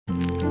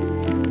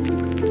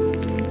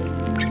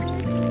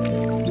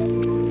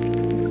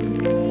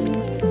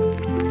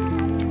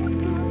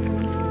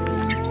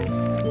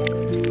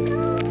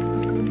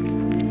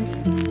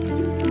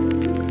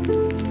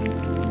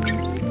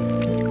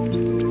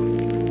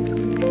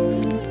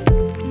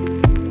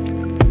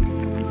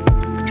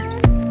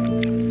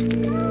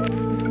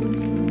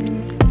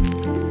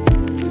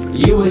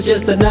was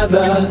just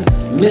another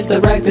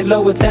misdirected,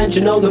 low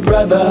attention older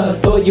brother.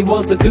 Thought you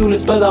was the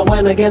coolest, but I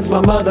went against my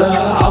mother.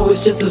 I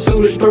was just as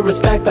foolish, but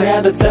respect I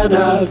had a ton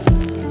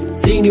of.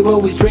 Seen you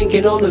always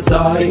drinking on the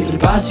side,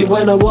 past you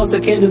when I was a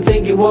kid and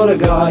thinking what a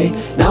guy.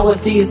 Now I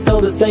see it's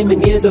still the same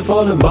and years have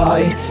fallen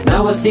by.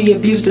 Now I see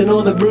abuse and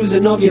all the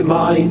bruising of your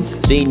mind.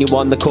 Seen you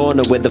on the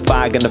corner with the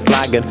fag and the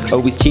flagon,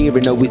 always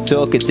cheering, always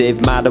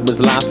talkative, mad I was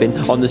laughing.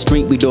 On the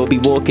street we'd all be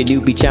walking,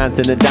 you'd be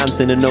chanting and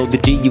dancing. And oh the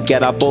G, you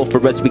get our ball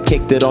for us, we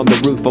kicked it on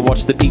the roof. I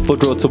watched the people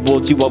draw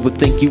towards you, I would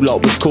think you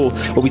lot was cool.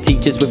 Always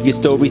teach us with your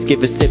stories,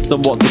 give us tips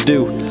on what to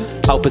do.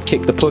 Help us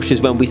kick the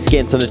pushes when we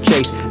skint on a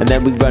chase, and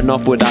then we run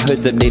off with our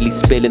hoods up, nearly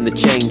spilling the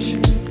change.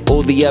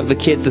 All the other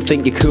kids would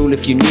think you're cool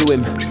if you knew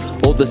him.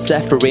 All the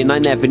suffering I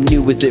never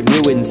knew was it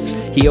ruins.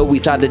 He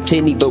always had a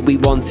tinny but we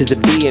wanted to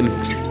be him.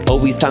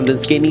 Always tanned and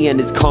skinny and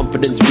his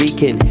confidence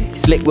reeking.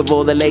 He's slick with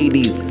all the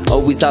ladies,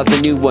 always has the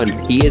new one.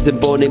 He isn't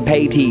born in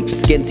paid heaps,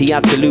 skins he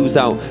had to lose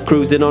out.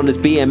 Cruising on his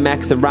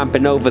BMX and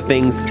ramping over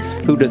things.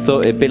 Who'd have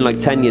thought it'd been like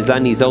 10 years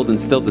and he's old and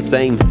still the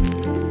same.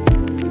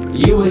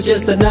 You was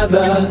just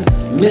another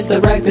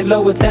misdirected,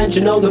 low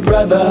attention older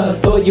brother.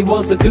 Thought you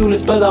was the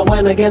coolest, but I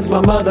went against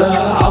my mother.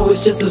 I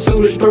was just as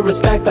foolish, but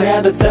respect I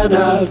had a ton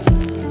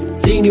of.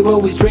 Seen you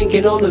always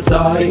drinking on the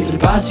side,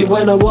 past you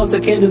when I was a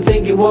kid and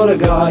thinking what a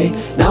guy.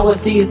 Now I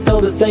see it's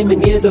still the same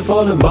and years have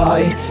fallen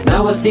by.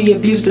 Now I see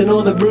abuse and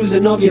all the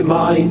bruising of your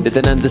mind.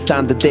 Didn't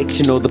understand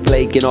addiction or the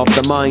plaguing of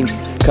the mind.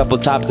 Couple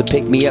tabs that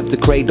picked me up to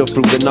cradle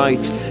through the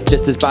night.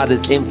 Just as bad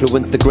as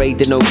influence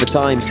degrading over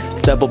time.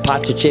 Stubble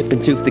patch of chip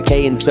and tooth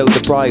decaying so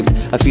deprived.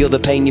 I feel the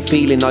pain you're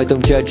feeling, I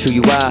don't judge who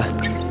you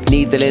are.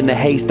 Needle in a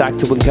haystack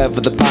to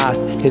uncover the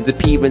past. His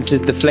appearance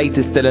is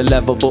deflated, still a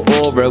lovable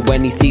aura.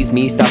 When he sees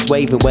me he starts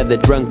waving whether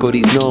drunk or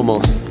he's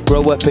normal.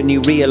 Grow up and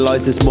you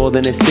realise it's more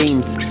than it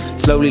seems.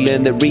 Slowly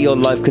learn that real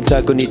life can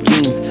tug on your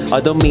genes.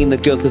 I don't mean the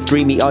girls that's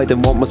dreamy eyed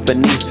and want what's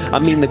beneath. I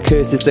mean the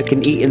curses that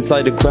can eat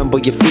inside and crumble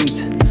your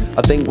feet.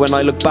 I think when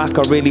I look back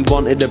I really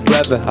wanted a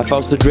brother. I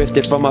felt so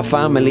drifted from my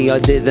family, I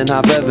didn't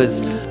have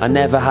others. I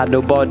never had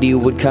nobody who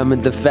would come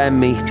and defend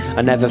me.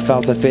 I never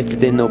felt I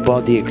fitted in,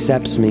 nobody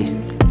accepts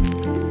me.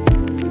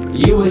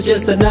 You was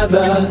just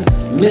another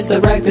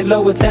misdirected,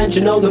 low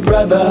attention older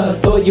brother.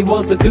 Thought you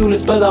was the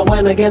coolest, but I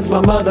went against my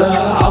mother.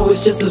 I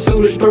was just as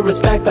foolish, but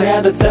respect I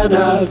had a ton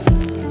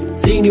of.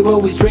 Seen you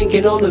always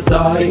drinking on the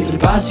side,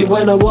 past you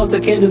when I was a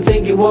kid and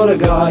thinking what a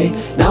guy.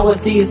 Now I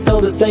see it's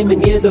still the same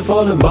and years have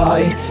fallen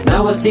by.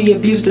 Now I see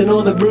abuse and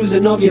all the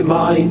bruising of your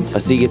mind. I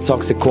see your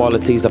toxic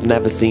qualities I've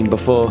never seen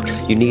before.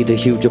 You need a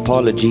huge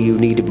apology, you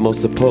needed more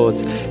support.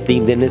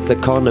 Deemed in this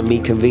economy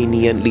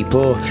conveniently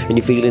poor, and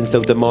you're feeling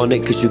so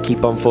demonic cause you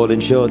keep on falling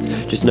short.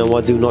 Just know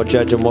I do not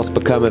judge on what's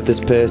become of this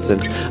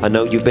person. I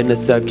know you've been a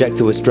subject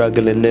to a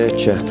struggle in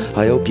nurture.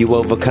 I hope you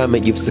overcome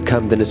it, you've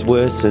succumbed and it's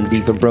worsened.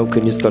 Even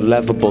broken you're still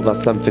lovable,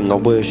 that's something I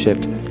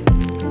worship.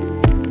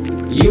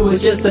 You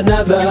was just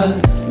another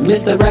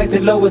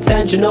misdirected, low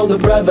attention older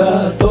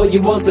brother. Thought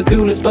you was the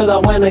coolest, but I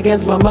went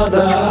against my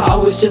mother. I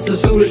was just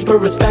as foolish, but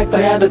respect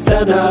I had a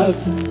ton of.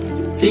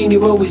 Seen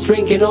you always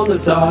drinking on the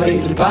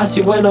side, past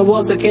you when I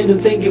was a kid and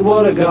thinking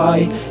what a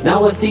guy.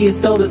 Now I see it's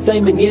still the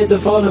same and years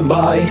have fallen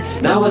by.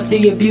 Now I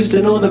see abuse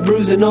and all the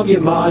bruising of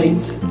your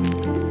mind.